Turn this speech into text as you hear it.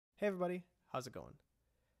Hey everybody, how's it going?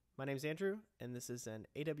 My name is Andrew, and this is an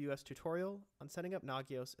AWS tutorial on setting up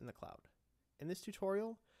Nagios in the cloud. In this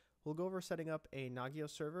tutorial, we'll go over setting up a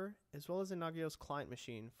Nagios server as well as a Nagios client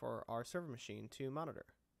machine for our server machine to monitor.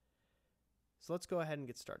 So let's go ahead and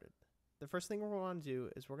get started. The first thing we're going to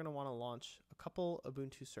do is we're going to want to launch a couple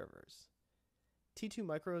Ubuntu servers. T2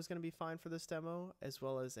 Micro is going to be fine for this demo, as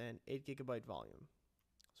well as an 8 GB volume.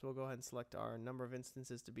 So we'll go ahead and select our number of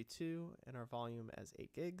instances to be 2 and our volume as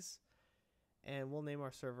 8 gigs. And we'll name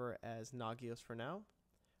our server as Nagios for now.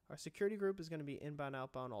 Our security group is going to be inbound,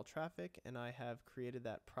 outbound, all traffic, and I have created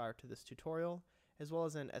that prior to this tutorial, as well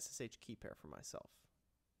as an SSH key pair for myself.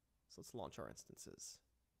 So let's launch our instances.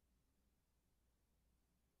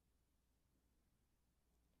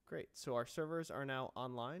 Great, so our servers are now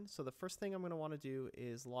online. So the first thing I'm going to want to do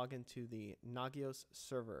is log into the Nagios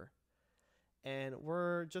server. And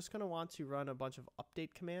we're just going to want to run a bunch of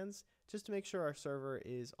update commands just to make sure our server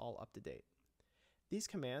is all up to date. These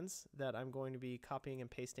commands that I'm going to be copying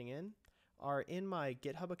and pasting in are in my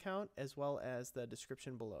GitHub account as well as the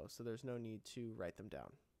description below, so there's no need to write them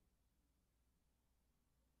down.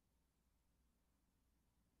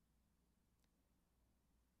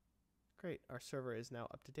 Great, our server is now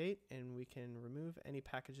up to date and we can remove any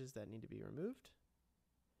packages that need to be removed.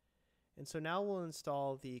 And so now we'll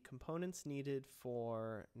install the components needed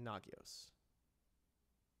for Nagios.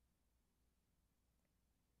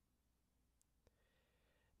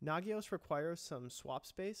 Nagios requires some swap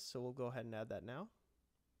space, so we'll go ahead and add that now.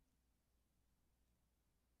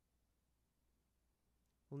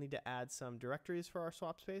 We'll need to add some directories for our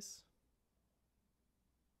swap space.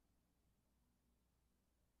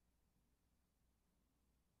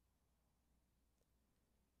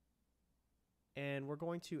 And we're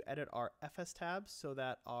going to edit our FS tab so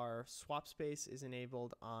that our swap space is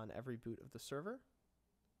enabled on every boot of the server.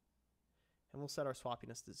 And we'll set our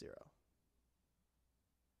swappiness to 0.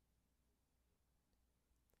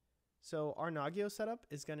 So our Nagios setup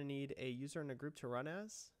is going to need a user and a group to run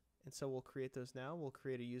as. And so we'll create those now. We'll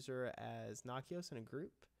create a user as Nagios and a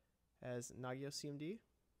group as Nagios CMD.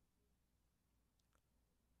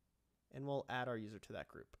 And we'll add our user to that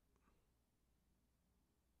group.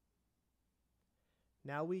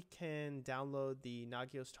 Now we can download the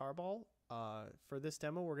Nagios tarball. For this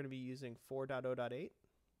demo, we're going to be using 4.0.8.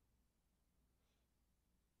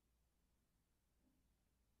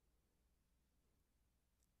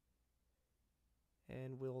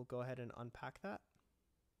 And we'll go ahead and unpack that.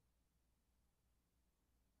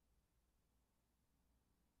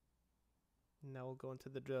 Now we'll go into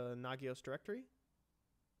the Nagios directory.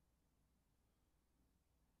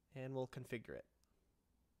 And we'll configure it.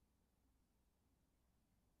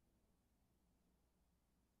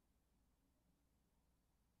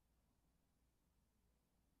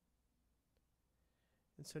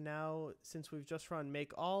 And so now, since we've just run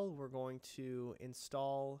make all, we're going to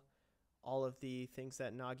install all of the things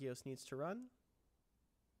that Nagios needs to run.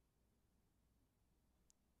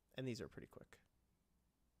 And these are pretty quick.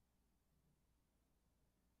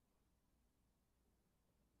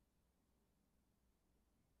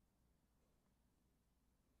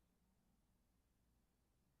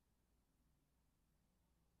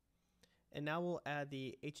 And now we'll add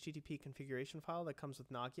the HTTP configuration file that comes with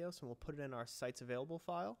Nagios, and we'll put it in our sites available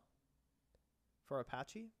file for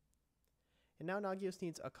Apache. And now Nagios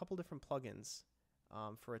needs a couple different plugins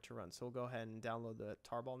for it to run. So we'll go ahead and download the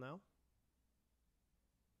tarball now.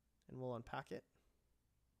 And we'll unpack it.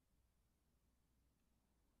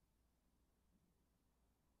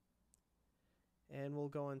 And we'll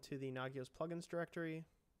go into the Nagios plugins directory,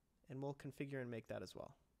 and we'll configure and make that as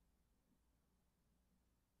well.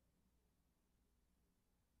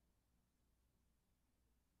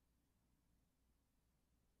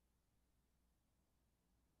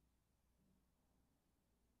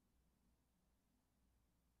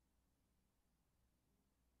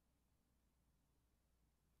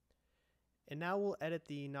 And now we'll edit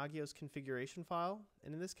the Nagios configuration file.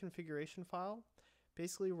 And in this configuration file,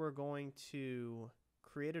 basically we're going to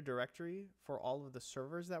create a directory for all of the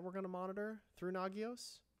servers that we're going to monitor through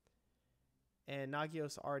Nagios. And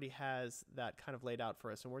Nagios already has that kind of laid out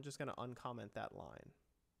for us, and we're just going to uncomment that line.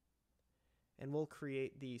 And we'll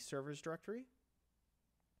create the servers directory.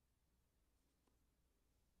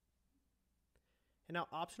 And now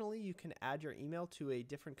optionally, you can add your email to a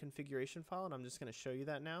different configuration file, and I'm just going to show you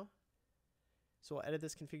that now. So we'll edit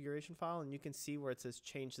this configuration file, and you can see where it says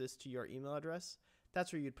change this to your email address.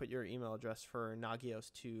 That's where you'd put your email address for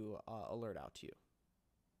Nagios to alert out to you.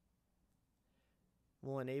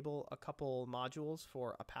 We'll enable a couple modules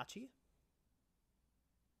for Apache.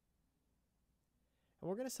 And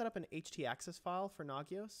we're going to set up an htaccess file for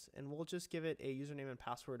Nagios, and we'll just give it a username and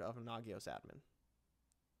password of Nagios admin.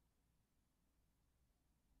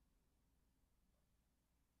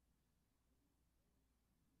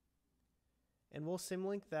 And we'll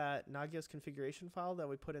symlink that Nagios configuration file that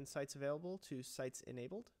we put in sites available to sites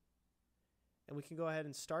enabled. And we can go ahead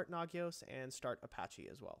and start Nagios and start Apache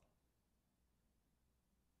as well.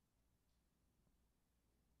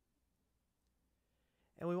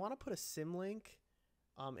 And we want to put a symlink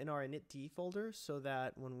in our initd folder so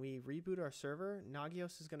that when we reboot our server,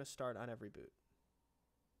 Nagios is going to start on every boot.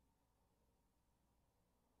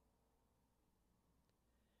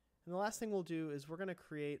 And the last thing we'll do is we're going to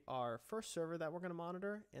create our first server that we're going to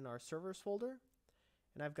monitor in our servers folder.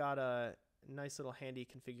 And I've got a nice little handy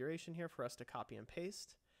configuration here for us to copy and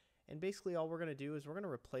paste. And basically all we're going to do is we're going to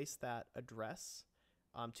replace that address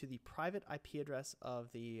to the private IP address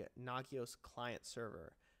of the Nagios client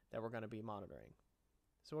server that we're going to be monitoring.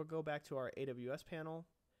 So we'll go back to our AWS panel.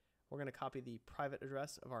 We're going to copy the private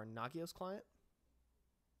address of our Nagios client.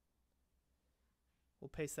 We'll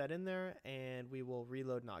paste that in there and we will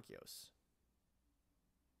reload Nagios.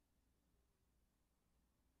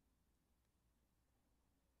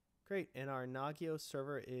 Great, and our Nagios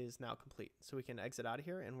server is now complete. So we can exit out of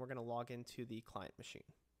here and we're going to log into the client machine.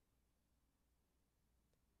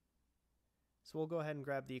 So we'll go ahead and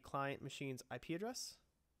grab the client machine's IP address.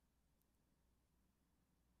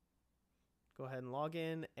 Go ahead and log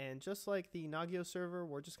in, and just like the Nagios server,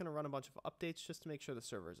 we're just going to run a bunch of updates just to make sure the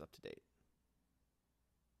server is up to date.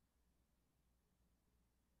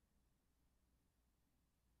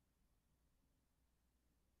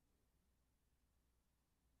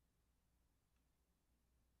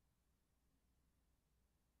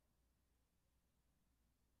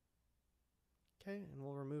 Okay, and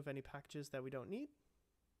we'll remove any packages that we don't need.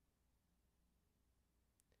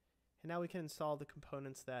 And now we can install the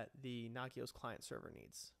components that the Nagios client server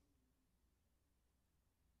needs.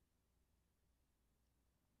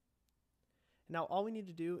 Now all we need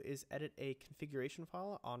to do is edit a configuration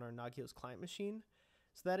file on our Nagios client machine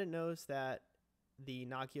so that it knows that the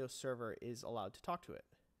Nagios server is allowed to talk to it.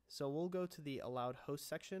 So we'll go to the allowed host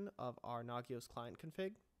section of our Nagios client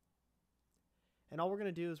config. And all we're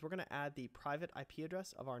going to do is we're going to add the private IP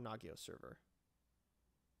address of our Nagios server.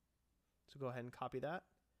 So go ahead and copy that,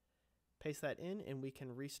 paste that in, and we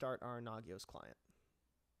can restart our Nagios client.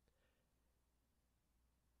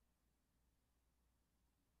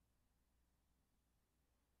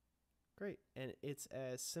 Great, and it's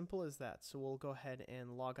as simple as that. So we'll go ahead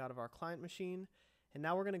and log out of our client machine. And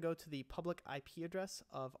now we're going to go to the public IP address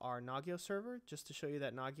of our Nagios server just to show you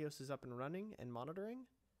that Nagios is up and running and monitoring.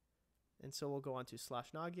 And so we'll go on to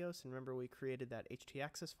 /Nagios, and remember we created that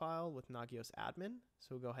htaccess file with Nagios admin. So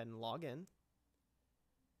we'll go ahead and log in.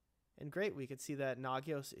 And great, we can see that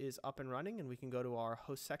Nagios is up and running, and we can go to our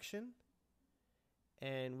host section.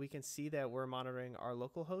 And we can see that we're monitoring our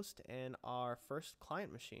local host and our first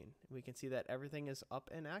client machine. We can see that everything is up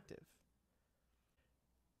and active.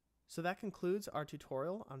 So that concludes our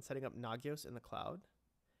tutorial on setting up Nagios in the cloud.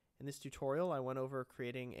 In this tutorial, I went over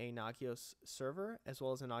creating a Nagios server as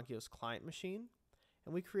well as a Nagios client machine,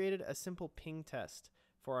 and we created a simple ping test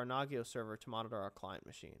for our Nagios server to monitor our client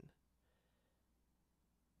machine.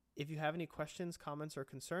 If you have any questions, comments, or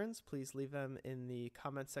concerns, please leave them in the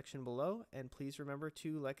comments section below, and please remember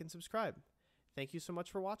to like and subscribe. Thank you so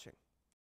much for watching.